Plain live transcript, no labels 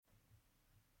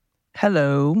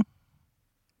Hello.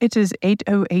 It is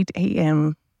 8:08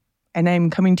 a.m. and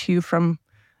I'm coming to you from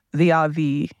the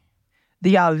RV.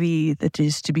 The RV that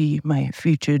is to be my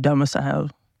future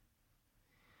domicile.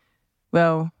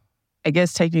 Well, I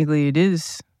guess technically it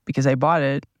is because I bought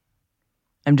it.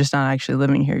 I'm just not actually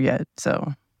living here yet,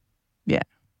 so yeah.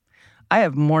 I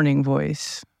have morning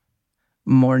voice.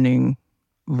 Morning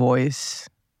voice.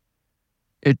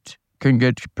 It can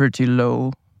get pretty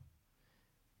low.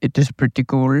 It is pretty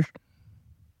cool.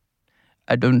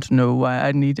 I don't know why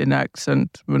I need an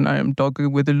accent when I am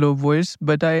talking with a low voice,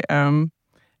 but I am,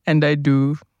 and I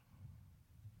do.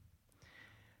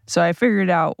 So I figured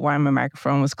out why my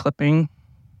microphone was clipping,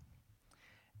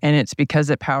 and it's because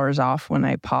it powers off when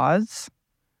I pause.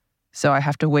 So I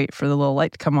have to wait for the little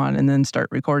light to come on and then start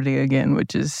recording again,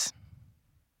 which is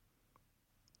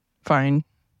fine.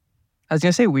 I was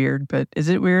going to say weird, but is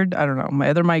it weird? I don't know. My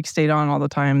other mic stayed on all the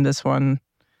time. This one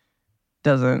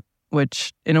doesn't,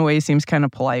 which in a way seems kind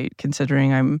of polite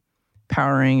considering I'm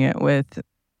powering it with a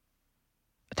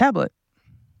tablet.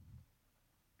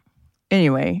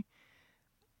 Anyway,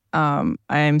 I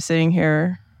am sitting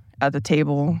here at the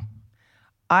table.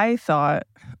 I thought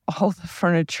all the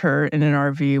furniture in an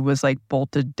RV was like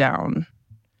bolted down,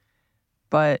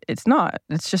 but it's not.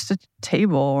 It's just a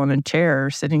table and a chair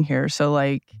sitting here. So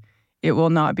like it will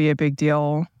not be a big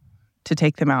deal to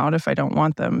take them out if I don't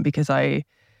want them, because I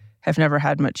have never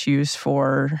had much use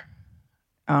for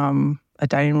a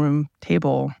dining room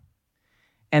table.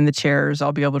 And the chairs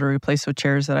I'll be able to replace with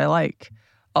chairs that I like.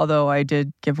 Although I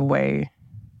did give away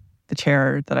the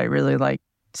chair that I really like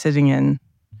sitting in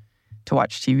to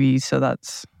watch TV, so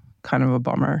that's kind of a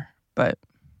bummer. But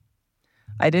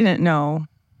I didn't know,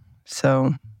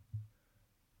 so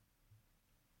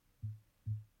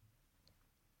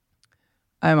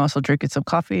I'm also drinking some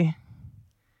coffee.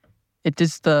 It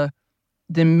is the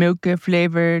milky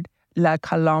flavored La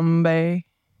Colombe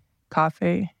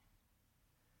coffee.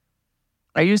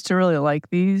 I used to really like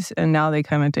these, and now they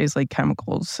kind of taste like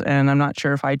chemicals, and I'm not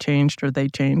sure if I changed or they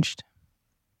changed.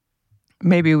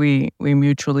 Maybe we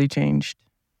mutually changed.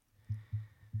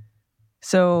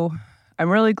 So I'm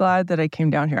really glad that I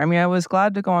came down here. I mean, I was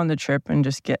glad to go on the trip and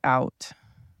just get out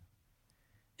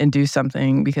and do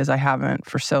something because I haven't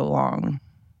for so long.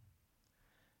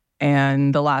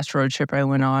 And the last road trip I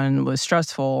went on was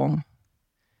stressful.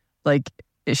 Like,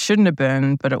 it shouldn't have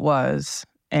been, but it was.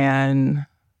 And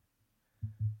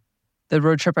the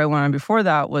road trip I went on before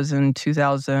that was in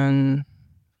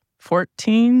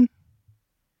 2014.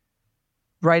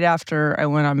 Right after I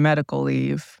went on medical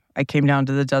leave, I came down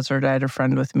to the desert. I had a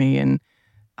friend with me, and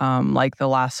like the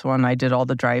last one, I did all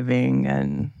the driving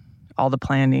and all the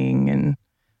planning and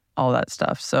all that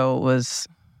stuff. So it was,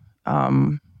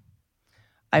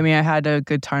 I had a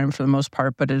good time for the most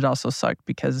part, but it also sucked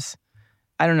because,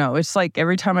 I don't know, it's like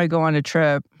every time I go on a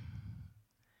trip,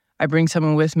 I bring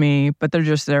someone with me, but they're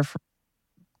just there for,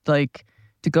 like,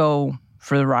 to go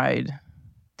for the ride.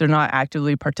 They're not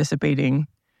actively participating.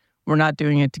 We're not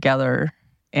doing it together,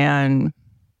 and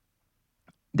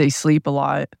they sleep a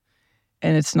lot,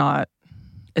 and it's not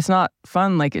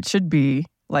fun like it should be,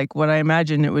 like what I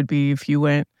imagine it would be if you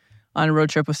went on a road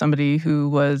trip with somebody who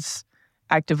was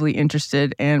actively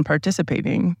interested and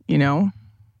participating, you know?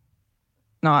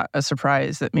 Not a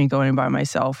surprise that me going by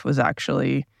myself was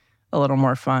actually a little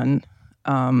more fun.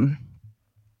 I'm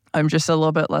just a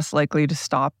little bit less likely to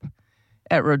stop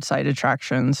at roadside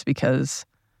attractions because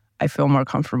I feel more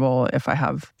comfortable if I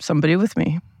have somebody with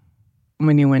me.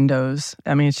 Many windows.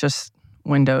 I mean, it's just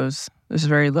windows. There's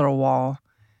very little wall.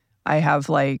 I have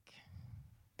like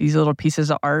these little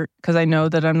pieces of art because I know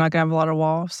that I'm not going to have a lot of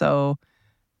wall. So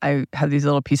I have these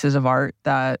little pieces of art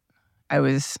that I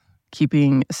was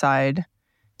keeping aside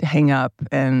to hang up,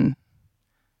 and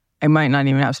I might not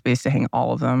even have space to hang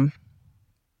all of them.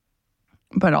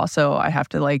 But also I have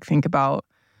to like think about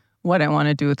what I want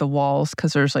to do with the walls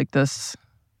because there's like this,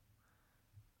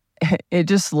 it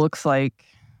just looks like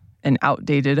an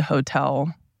outdated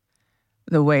hotel,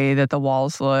 the way that the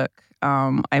walls look.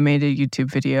 I made a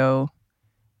YouTube video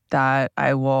that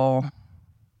I will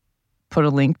put a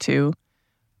link to.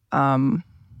 I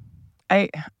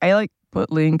like put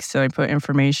links and I put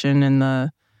information in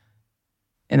the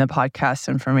podcast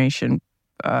information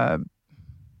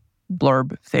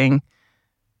blurb thing,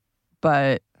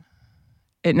 but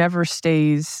it never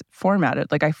stays formatted.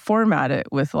 Like I format it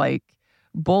with like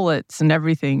bullets and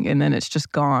everything, and then it's just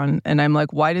gone. And I'm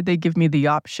like, why did they give me the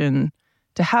option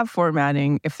to have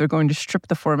formatting if they're going to strip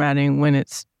the formatting when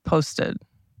it's posted?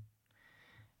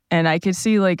 And I could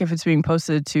see like if it's being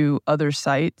posted to other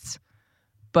sites,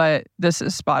 but this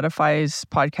is Spotify's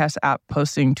podcast app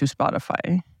posting to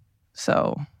Spotify.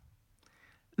 So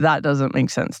that doesn't make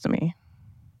sense to me.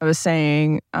 I was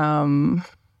saying, I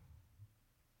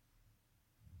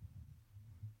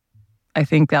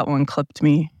think that one clipped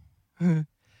me. I'm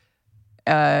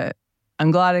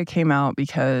glad it came out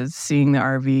because seeing the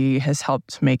RV has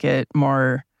helped make it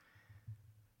more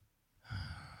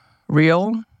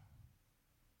real.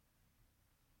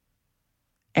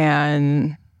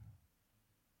 And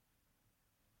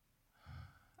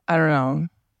I don't know.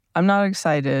 I'm not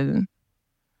excited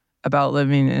about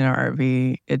living in an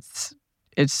RV. It's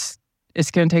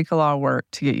going to take a lot of work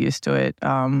to get used to it.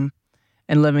 And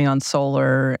living on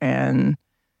solar, and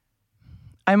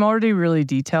I'm already really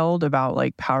detailed about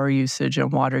like power usage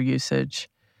and water usage.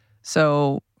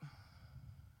 So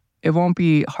it won't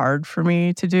be hard for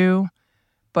me to do,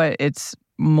 but it's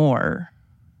more,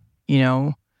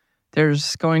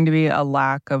 there's going to be a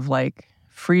lack of like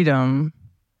freedom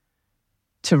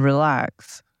to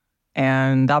relax,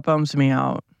 and that bums me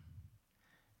out.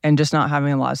 And just not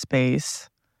having a lot of space.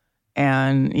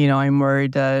 And, I'm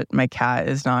worried that my cat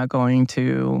is not going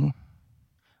to,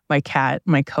 my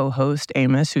co-host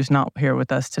Amos, who's not here with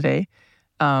us today,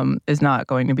 is not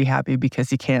going to be happy because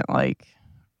he can't like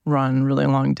run really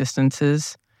long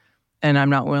distances. And I'm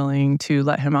not willing to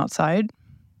let him outside.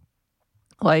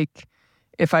 Like,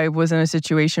 if I was in a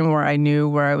situation where I knew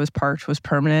where I was parked was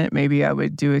permanent, maybe I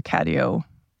would do a catio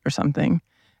or something.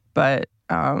 But,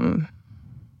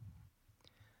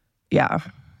 yeah,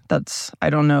 I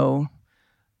don't know.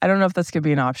 I don't know if that's going to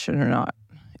be an option or not.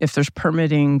 If there's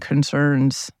permitting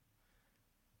concerns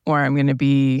where I'm going to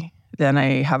be, then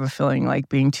I have a feeling like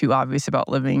being too obvious about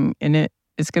living in it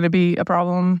is going to be a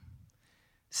problem.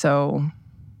 So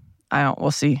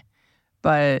we'll see.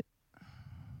 But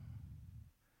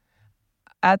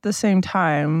at the same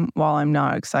time, while I'm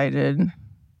not excited,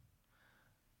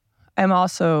 I'm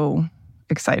also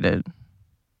excited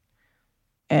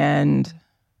and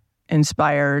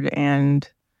inspired and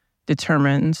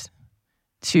determined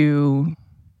to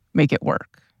make it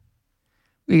work,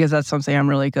 because that's something I'm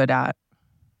really good at,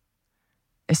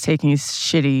 is taking these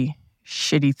shitty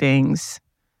things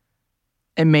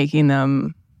and making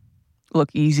them look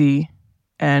easy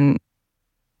and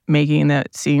making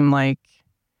that seem like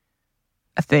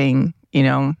a thing,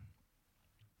 and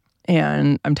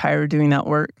I'm tired of doing that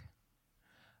work.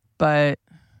 But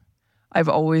I've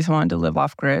always wanted to live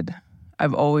off grid.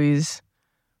 I've always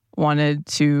wanted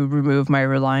to remove my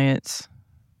reliance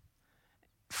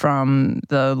from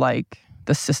the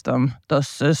system.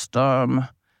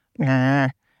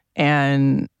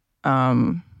 And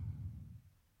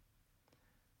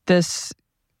this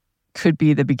could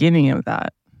be the beginning of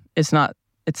that. It's not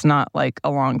like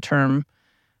a long-term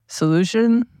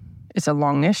solution. It's a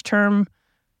longish term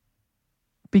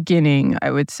beginning,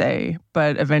 I would say.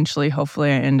 But eventually,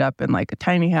 hopefully, I end up in like a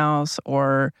tiny house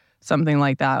or something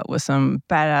like that with some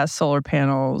badass solar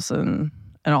panels and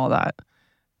all that.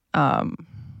 I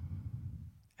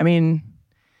mean,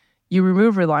 you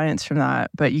remove reliance from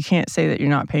that, but you can't say that you're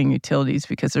not paying utilities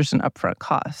because there's an upfront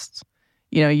cost.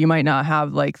 You might not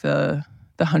have like the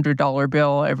 $100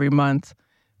 bill every month,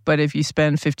 but if you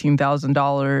spend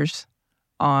 $15,000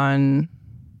 on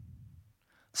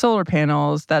solar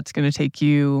panels, that's going to take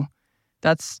you,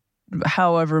 that's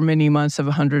however many months of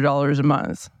 $100 a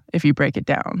month if you break it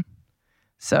down.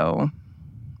 So,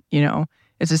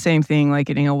 it's the same thing like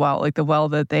getting a well, like the well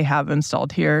that they have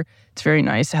installed here. It's very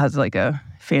nice. It has like a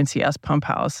fancy ass pump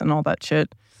house and all that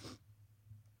shit.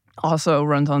 Also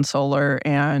runs on solar,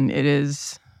 and it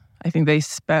is, I think they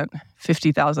spent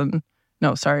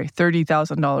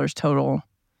 $30,000 total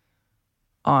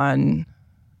on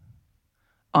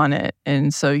it.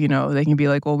 And so, they can be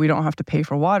like, well, we don't have to pay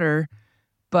for water,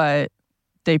 but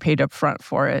they paid up front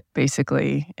for it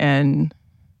basically. And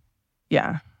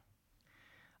yeah,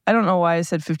 I don't know why I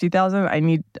said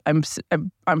 50,000.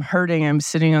 I'm hurting. I'm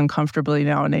sitting uncomfortably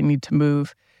now and I need to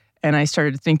move. And I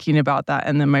started thinking about that,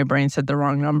 and then my brain said the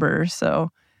wrong number. So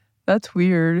that's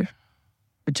weird.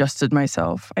 Adjusted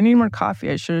myself. I need more coffee.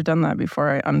 I should have done that before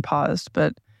I unpaused,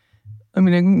 but I'm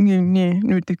going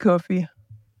to with the coffee.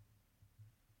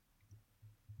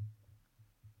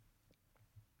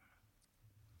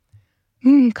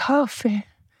 Coffee.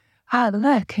 I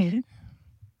like it.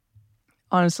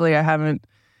 Honestly, I haven't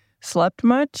slept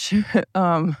much.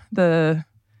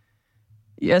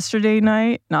 Yesterday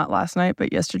night, not last night,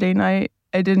 but yesterday night,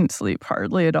 I didn't sleep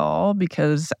hardly at all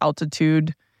because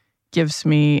altitude gives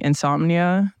me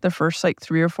insomnia the first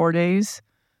 3 or 4 days.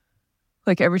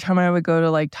 Like every time I would go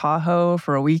to Tahoe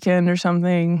for a weekend or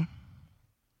something,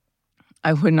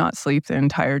 I would not sleep the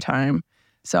entire time.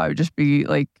 So I would just be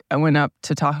I went up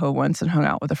to Tahoe once and hung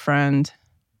out with a friend,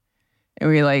 and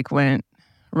we went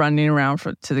running around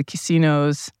to the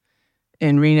casinos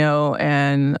in Reno,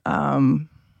 and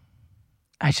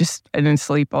I didn't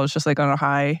sleep. I was just like on a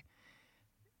high,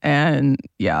 and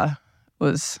I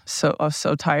was so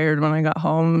tired when I got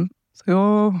home. It's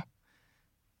like,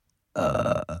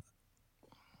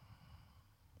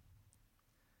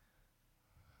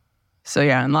 So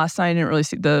and last night I didn't really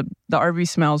see the RV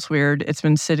smells weird. It's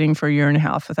been sitting for a year and a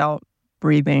half without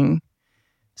breathing,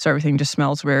 so everything just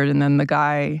smells weird. And then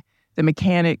the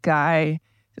mechanic guy,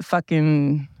 the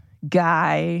fucking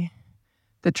guy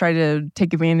that tried to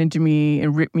take advantage of me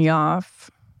and rip me off,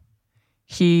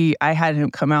 I had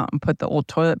him come out and put the old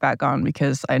toilet back on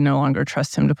because I no longer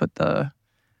trust him to put the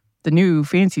new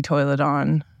fancy toilet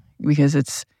on because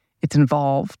it's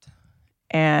involved,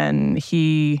 and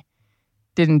he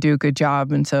didn't do a good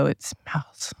job, and so it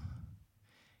smells.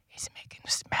 He's making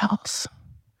smells.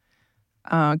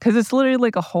 Because it's literally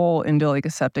like a hole into like a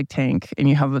septic tank, and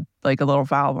you have a little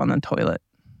valve on the toilet,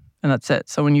 and that's it.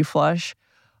 So when you flush,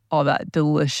 all that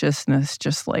deliciousness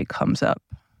just like comes up.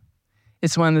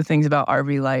 It's one of the things about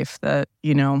RV life that,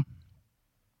 you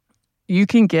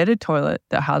can get a toilet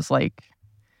that has like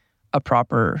a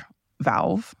proper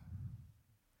valve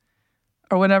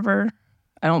or whatever.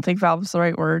 I don't think valve is the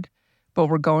right word, but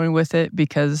we're going with it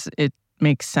because it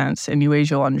makes sense. Anyways,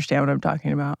 you'll understand what I'm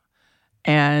talking about.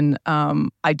 And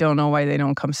I don't know why they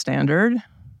don't come standard,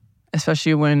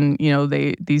 especially when,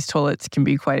 these toilets can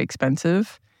be quite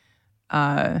expensive.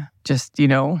 Just,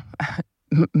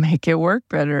 make it work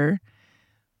better.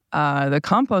 The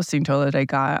composting toilet I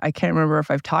got, I can't remember if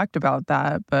I've talked about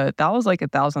that, but that was like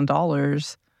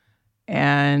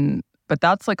 $1,000. But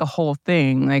that's like a whole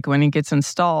thing. Like when it gets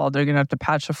installed, they're going to have to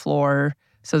patch the floor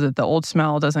so that the old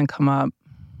smell doesn't come up.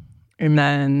 And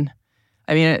then,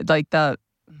 the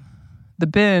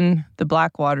bin, the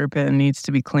black water bin needs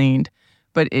to be cleaned.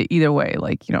 But either way,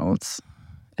 it's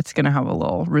going to have a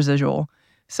little residual.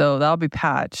 So that'll be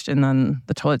patched, and then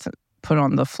the toilet's put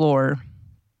on the floor.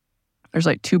 There's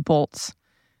like 2 bolts,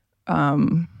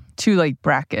 2 like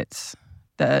brackets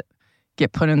that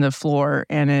get put in the floor,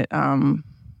 and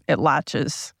it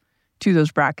latches to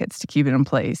those brackets to keep it in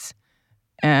place.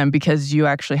 And because you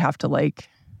actually have to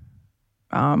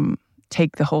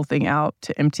take the whole thing out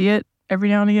to empty it every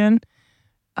now and again,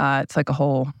 it's a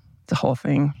whole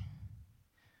thing.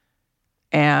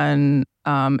 And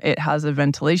it has a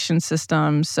ventilation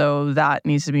system, so that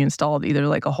needs to be installed either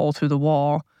like a hole through the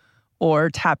wall or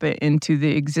tap it into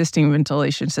the existing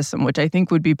ventilation system, which I think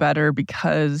would be better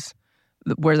because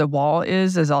where the wall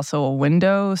is also a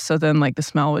window. So then the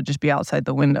smell would just be outside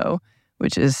the window,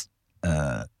 which is...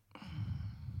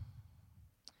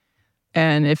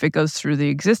 And if it goes through the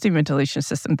existing ventilation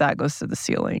system, that goes to the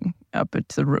ceiling, up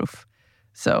into the roof.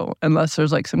 So unless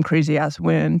there's some crazy ass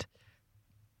wind,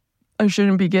 I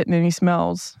shouldn't be getting any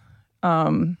smells.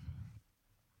 And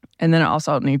then it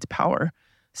also needs power.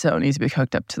 So it needs to be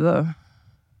hooked up to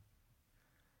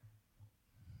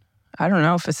I don't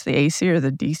know if it's the AC or the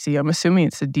DC. I'm assuming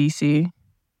it's the DC.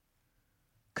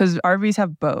 Because RVs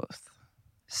have both.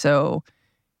 So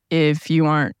if you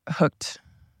aren't hooked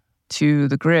to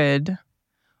the grid,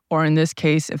 or in this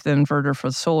case, if the inverter for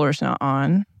the solar is not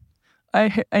on,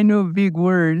 I know a big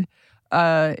word,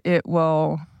 it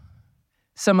will,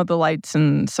 some of the lights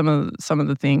and some of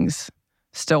the things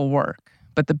still work.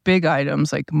 But the big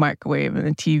items like microwave and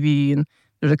a TV, and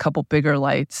there's a couple bigger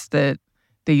lights that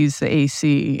they use the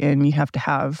AC, and you have to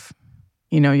have,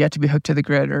 you have to be hooked to the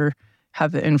grid or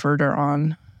have the inverter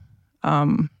on.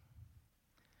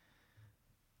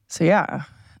 So yeah,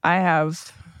 I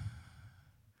have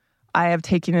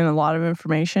taken in a lot of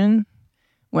information.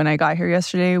 When I got here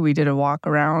yesterday, we did a walk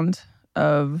around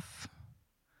of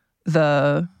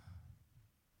the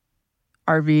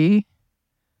RV. It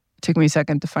took me a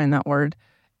second to find that word.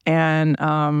 And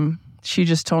she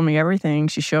just told me everything.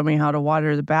 She showed me how to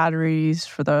water the batteries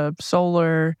for the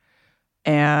solar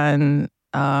and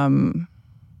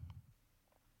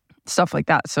stuff like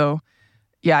that. So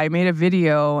yeah, I made a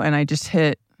video and I just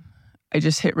hit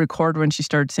record when she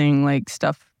started saying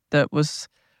stuff that was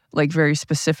very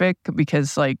specific,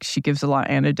 because she gives a lot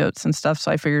of anecdotes and stuff.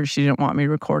 So I figured she didn't want me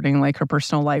recording her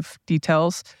personal life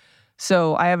details.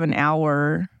 So I have an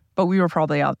hour, but we were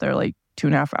probably out there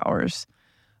 2.5 hours.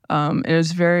 It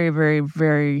was very, very,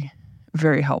 very,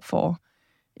 very helpful.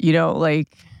 There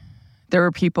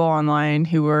were people online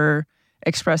who were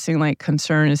expressing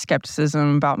concern and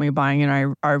skepticism about me buying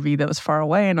an RV that was far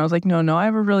away. And I was like, no, I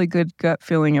have a really good gut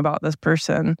feeling about this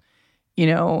person,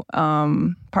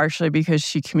 partially because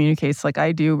she communicates like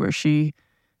I do, where she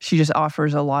just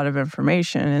offers a lot of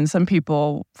information. And some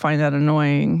people find that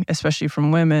annoying, especially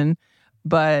from women.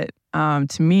 But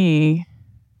to me,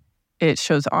 it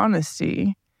shows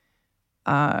honesty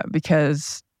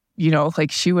because,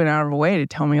 like she went out of her way to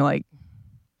tell me like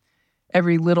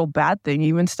every little bad thing,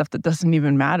 even stuff that doesn't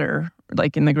even matter,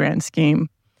 like in the grand scheme.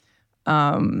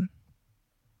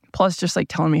 Plus just like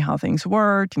telling me how things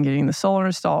work and getting the solar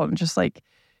installed and just like,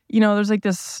 there's like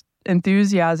this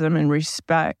enthusiasm and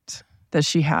respect that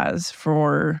she has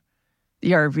for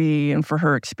the RV and for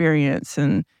her experience.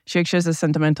 And she actually has a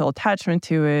sentimental attachment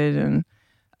to it. And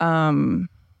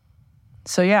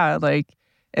so yeah, like,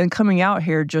 and coming out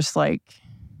here just like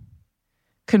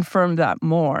confirmed that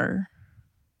more,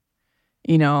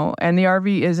 and the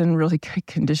RV is in really good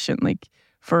condition. Like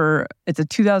it's a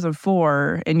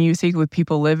 2004 and you think with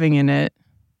people living in it,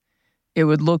 it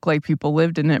would look like people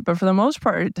lived in it. But for the most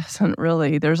part, it doesn't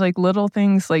really. There's like little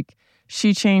things like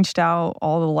she changed out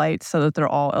all the lights so that they're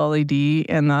all LED,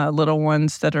 and the little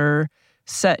ones that are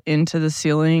set into the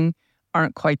ceiling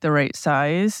aren't quite the right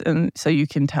size. And so you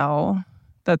can tell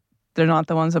that they're not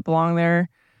the ones that belong there,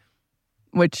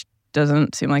 which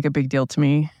doesn't seem like a big deal to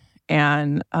me.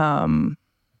 And I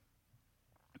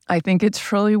think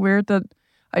it's really weird that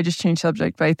I just changed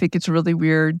subject, but I think it's really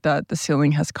weird that the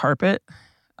ceiling has carpet.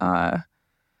 I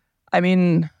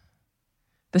mean,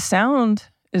 the sound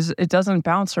it doesn't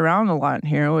bounce around a lot in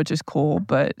here, which is cool,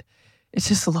 but it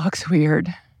just looks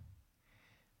weird.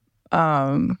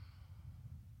 But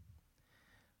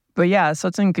yeah, so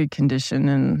it's in good condition,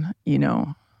 and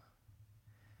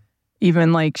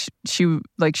even like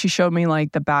she showed me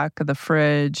like the back of the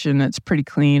fridge, and it's pretty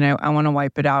clean. I want to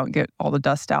wipe it out and get all the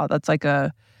dust out. That's like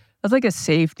a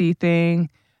safety thing.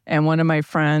 And one of my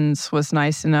friends was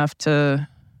nice enough to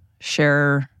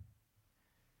share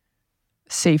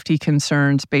safety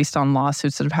concerns based on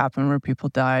lawsuits that have happened where people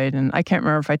died. And I can't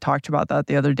remember if I talked about that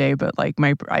the other day, but like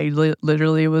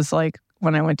literally was like,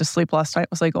 when I went to sleep last night,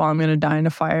 I was like, oh, I'm going to die in a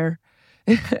fire.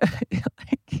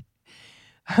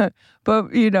 But,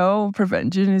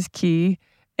 prevention is key.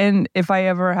 And if I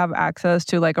ever have access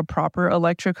to like a proper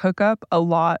electric hookup, a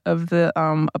lot of the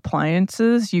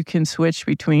appliances, you can switch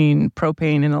between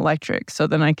propane and electric. So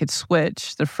then I could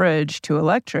switch the fridge to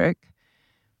electric,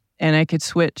 and I could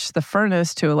switch the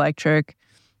furnace to electric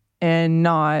and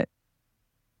not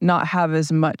have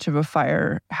as much of a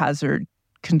fire hazard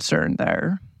concern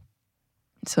there.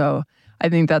 So I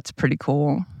think that's pretty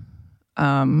cool.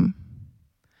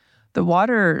 The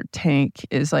water tank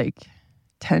is like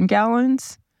 10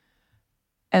 gallons.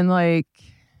 And like,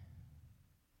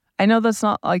 I know that's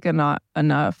not like not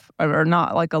enough or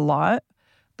not like a lot,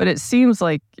 but it seems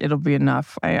like it'll be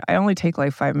enough. I only take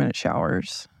like 5-minute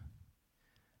showers.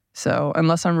 So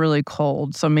unless I'm really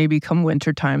cold, so maybe come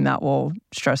wintertime, that will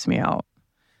stress me out.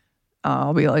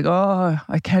 I'll be like, oh,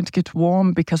 I can't get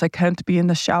warm because I can't be in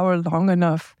the shower long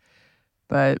enough.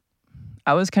 But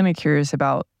I was kind of curious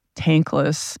about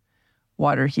tankless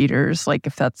water heaters, like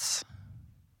if that's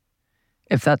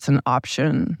an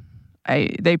option.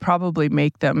 They probably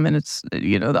make them, and it's, the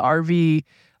RV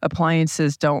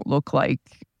appliances don't look like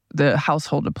the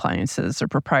household appliances. They're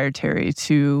proprietary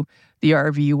to the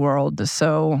RV world,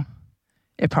 so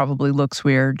it probably looks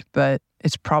weird, but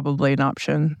it's probably an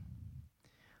option.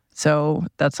 So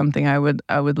that's something I would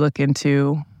look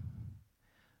into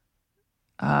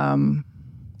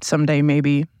someday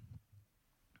maybe.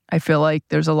 I feel like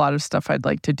there's a lot of stuff I'd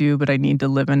like to do, but I need to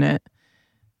live in it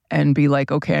and be like,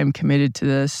 okay, I'm committed to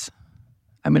this.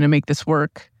 I'm going to make this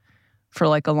work for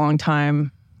like a long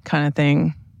time kind of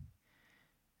thing.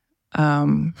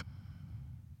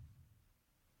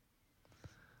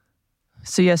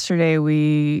 So yesterday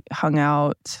we hung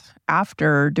out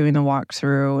after doing the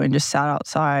walkthrough and just sat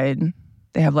outside.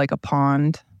 They have like a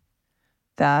pond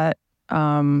that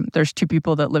there's 2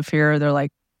 people that live here. They're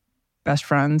like best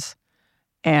friends.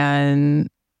 And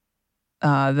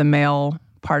the male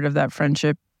part of that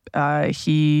friendship,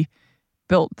 he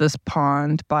built this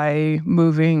pond by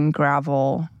moving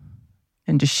gravel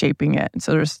and just shaping it. And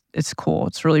so it's cool.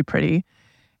 It's really pretty.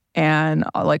 And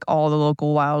like all the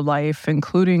local wildlife,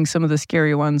 including some of the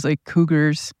scary ones like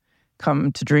cougars,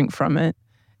 come to drink from it.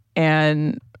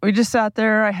 And we just sat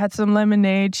there. I had some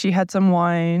lemonade. She had some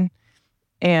wine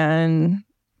and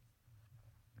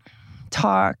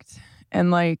talked.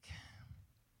 And like,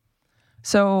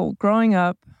 so growing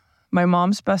up, my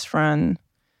mom's best friend,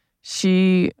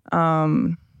 she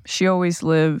always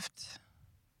lived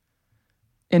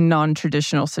in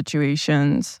non-traditional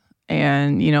situations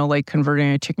and, like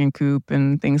converting a chicken coop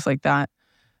and things like that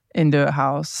into a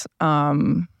house.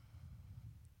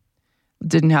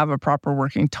 Didn't have a proper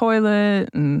working toilet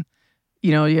and,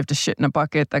 you have to shit in a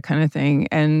bucket, that kind of thing.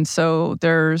 And so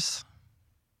there's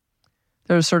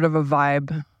sort of a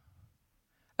vibe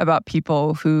about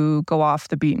people who go off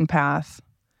the beaten path,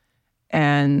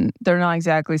 and they're not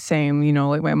exactly the same. You know,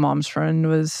 like my mom's friend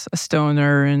was a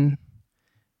stoner and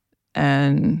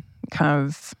kind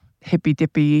of hippy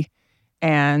dippy,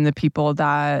 and the people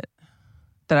that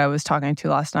I was talking to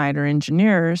last night are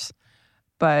engineers,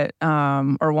 but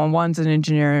or one's an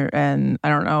engineer, and I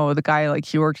don't know, the guy, like,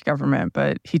 he worked government,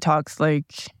 but he talks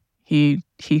like he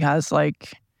has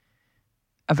like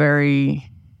a very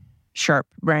sharp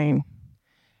brain.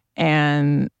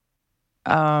 And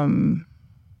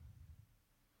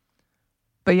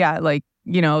but yeah, like,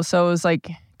 you know, so it was like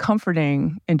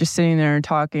comforting and just sitting there and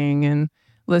talking and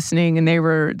listening, and they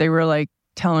were like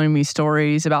telling me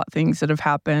stories about things that have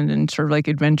happened and sort of like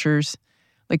adventures,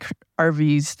 like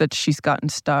RVs that she's gotten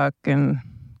stuck, and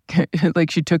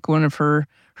like she took one of her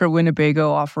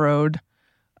Winnebago off-road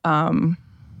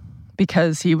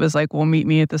because he was like, well, meet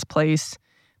me at this place,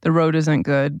 the road isn't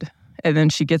good, and then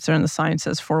she gets there and the sign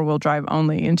says 4-wheel drive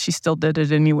only, and she still did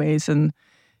it anyways. And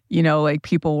you know, like,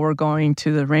 people were going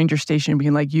to the ranger station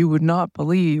being like, you would not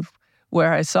believe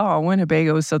where I saw a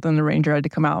Winnebago. So then the ranger had to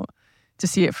come out to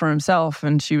see it for himself,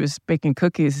 and she was baking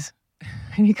cookies.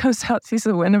 And he goes out, sees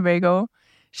the Winnebago.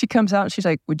 She comes out and she's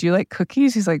like, would you like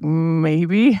cookies? He's like,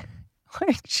 maybe.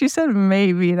 Like, she said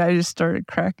maybe, and I just started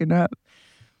cracking up.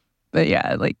 But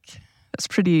yeah, like,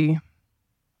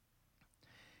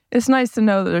 it's nice to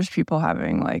know that there's people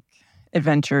having like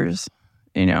adventures,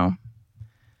 you know.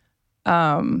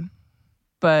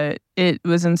 But it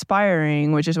was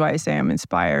inspiring, which is why I say I'm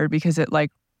inspired, because it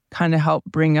like kind of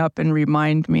helped bring up and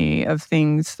remind me of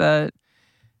things that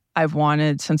I've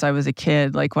wanted since I was a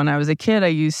kid. Like, when I was a kid, I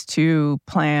used to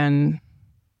plan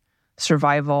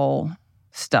survival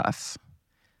stuff.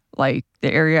 Like,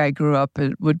 the area I grew up,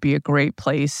 it would be a great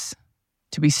place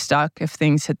to be stuck if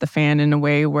things hit the fan in a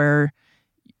way where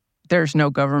there's no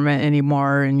government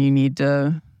anymore and you need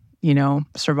to, you know,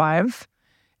 survive.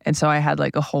 And so I had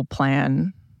like a whole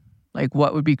plan, like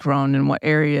what would be grown in what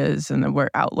areas and then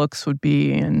where outlooks would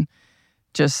be, and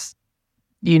just,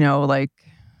 you know, like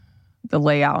the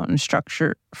layout and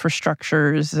structure for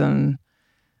structures, and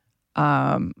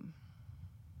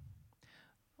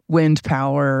wind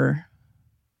power.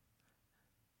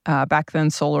 Back then,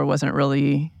 solar wasn't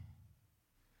really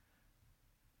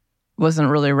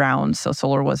around, so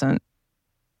solar wasn't,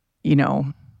 you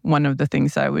know, one of the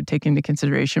things that I would take into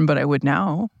consideration, but I would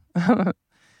now.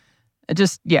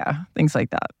 Things like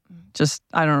that. Just,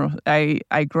 I don't know.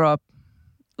 I grew up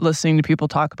listening to people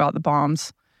talk about the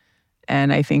bombs,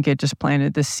 and I think it just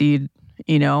planted this seed,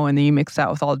 you know, and then you mix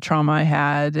that with all the trauma I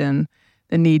had, and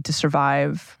the need to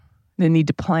survive, the need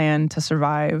to plan to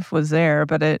survive was there.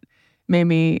 But it made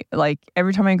me, like,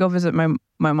 every time I go visit my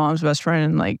mom's best friend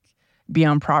and like be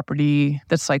on property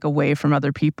that's like away from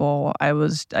other people, I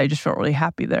just felt really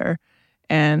happy there.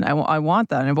 And I want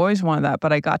that. And I've always wanted that.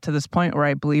 But I got to this point where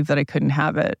I believed that I couldn't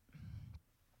have it.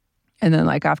 And then,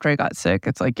 like, after I got sick,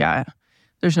 it's like, yeah,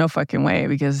 there's no fucking way,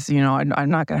 because, you know, I'm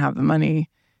not going to have the money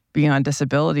being on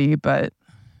disability, but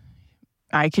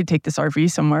I could take this RV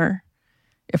somewhere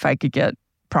if I could get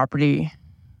property,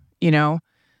 you know.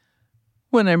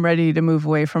 When I'm ready to move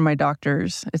away from my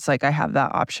doctors, it's like I have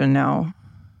that option now.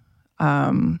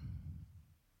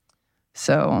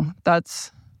 So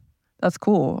that's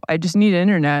cool. I just need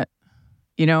internet,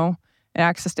 you know, and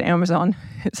access to Amazon.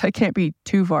 I can't be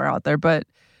too far out there. But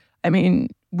I mean,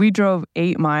 we drove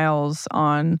 8 miles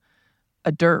on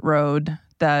a dirt road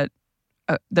that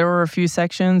there were a few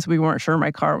sections we weren't sure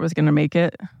my car was going to make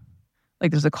it.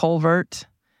 Like, there's a culvert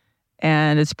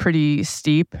and it's pretty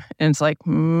steep, and it's like,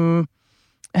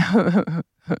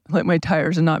 like, my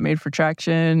tires are not made for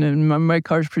traction, and my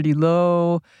car's pretty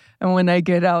low. And when I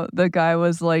get out, the guy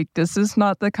was like, this is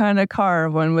not the kind of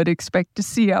car one would expect to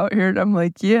see out here. And I'm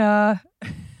like, yeah,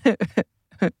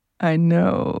 I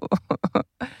know.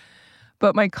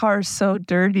 But my car's so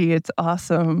dirty. It's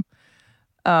awesome.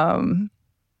 But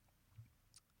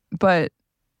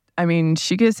I mean,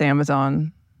 she gets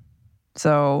Amazon.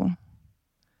 So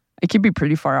it could be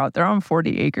pretty far out. They're on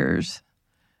 40 acres,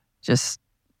 just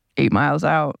 8 miles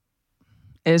out.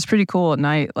 It's pretty cool at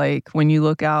night. Like, when you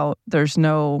look out, there's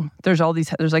like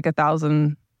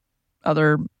 1,000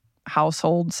 other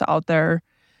households out there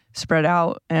spread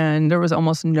out, and there was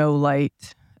almost no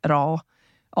light at all.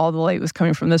 All the light was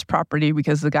coming from this property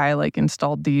because the guy like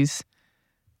installed they're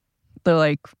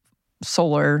like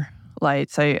solar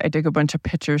lights. I took a bunch of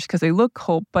pictures because they look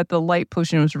cool, but the light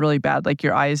pollution was really bad. Like,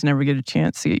 your eyes never get a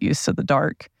chance to get used to the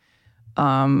dark.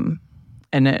 And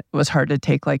it was hard to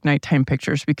take like nighttime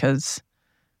pictures because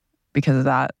of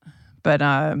that. But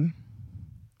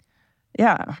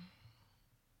yeah.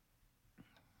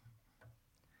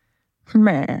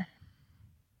 Meh.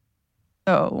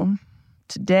 So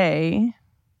today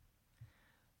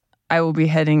I will be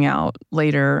heading out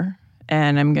later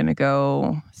and I'm going to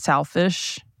go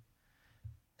southish,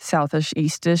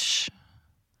 eastish,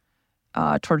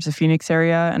 towards the Phoenix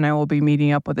area. And I will be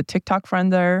meeting up with a TikTok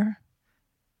friend there.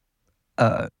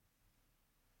 This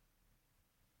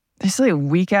is like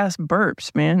weak ass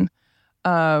burps, man.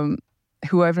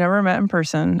 Who I've never met in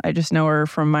person. I just know her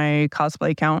from my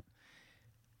cosplay account.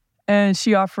 And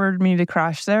she offered me to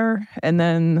crash there. And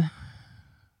then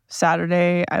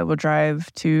Saturday, I will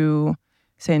drive to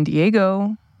San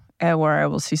Diego, where I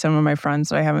will see some of my friends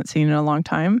that I haven't seen in a long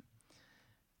time.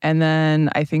 And then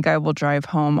I think I will drive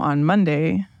home on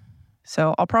Monday.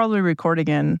 So I'll probably record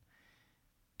again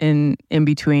in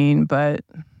between, but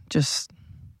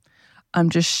I'm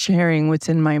just sharing what's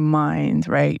in my mind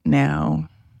right now.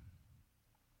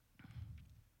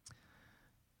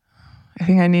 I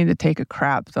think I need to take a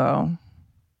crap though.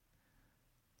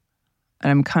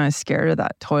 And I'm kind of scared of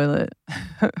that toilet.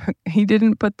 He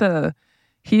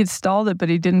installed it, but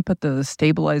he didn't put the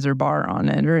stabilizer bar on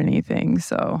it or anything.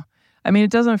 So, I mean,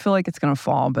 it doesn't feel like it's going to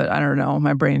fall, but I don't know.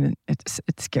 My brain, it's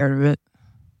scared of it.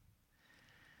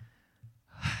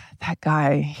 That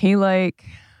guy, he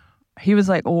was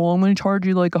like, oh, I'm going to charge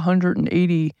you like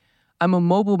 180. I'm a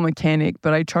mobile mechanic,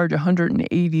 but I charge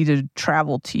 180 to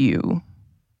travel to you.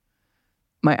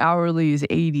 My hourly is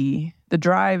 80. The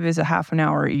drive is a half an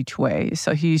hour each way.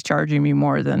 So he's charging me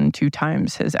more than 2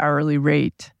 times his hourly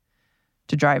rate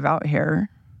to drive out here,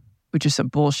 which is some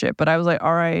bullshit. But I was like,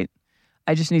 all right,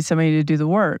 I just need somebody to do the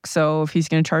work. So if he's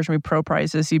going to charge me pro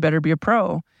prices, he better be a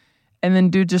pro. And then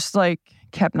dude just like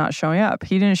kept not showing up.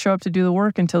 He didn't show up to do the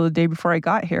work until the day before I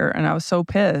got here. And I was so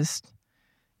pissed,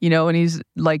 and he's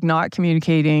like not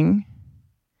communicating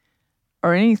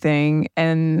or anything.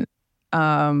 And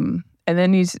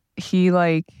then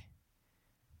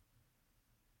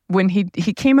when he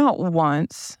came out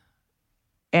once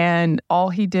and all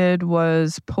he did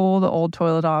was pull the old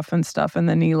toilet off and stuff. And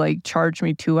then he like charged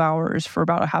me 2 hours for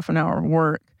about a half an hour of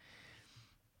work.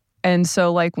 And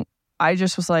so like, I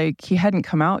just was like, he hadn't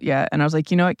come out yet. And I was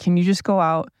like, you know what? Can you just go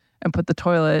out and put the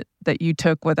toilet that you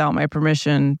took without my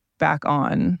permission back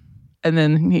on? And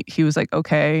then he was like,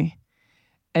 okay.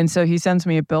 And so he sends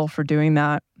me a bill for doing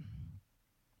that.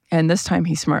 And this time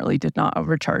he smartly did not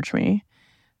overcharge me.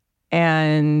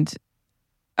 And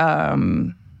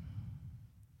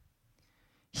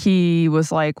he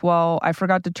was like, well, I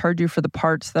forgot to charge you for the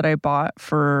parts that I bought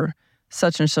for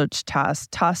such and such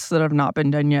tasks that have not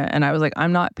been done yet. And I was like,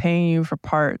 I'm not paying you for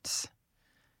parts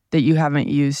that you haven't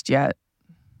used yet.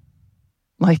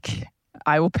 Like,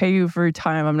 I will pay you for your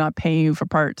time. I'm not paying you for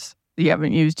parts that you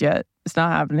haven't used yet. It's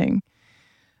not happening.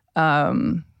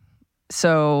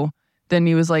 So then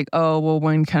he was like, oh, well,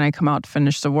 when can I come out to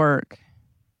finish the work?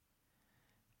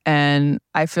 And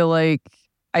I feel like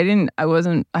I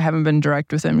haven't been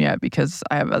direct with him yet because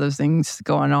I have other things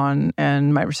going on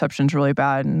and my reception's really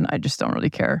bad and I just don't really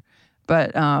care.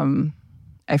 But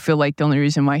I feel like the only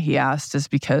reason why he asked is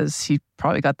because he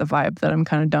probably got the vibe that I'm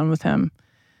kind of done with him.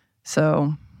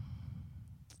 So,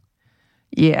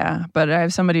 yeah. But I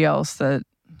have somebody else that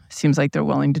seems like they're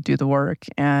willing to do the work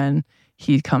and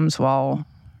he comes well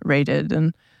rated.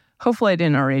 And hopefully I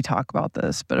didn't already talk about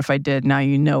this, but if I did, now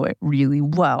you know it really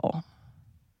well.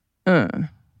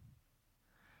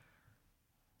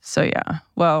 So yeah,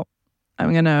 well,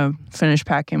 I'm going to finish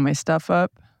packing my stuff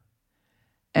up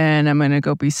and I'm going to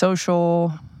go be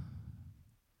social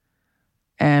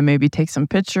and maybe take some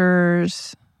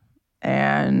pictures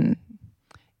and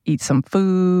eat some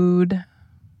food.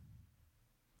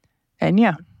 And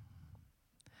yeah,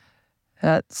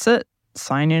 that's it.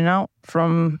 Signing out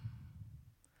from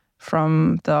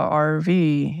the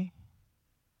RV,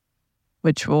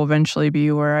 which will eventually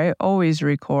be where I always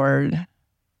record.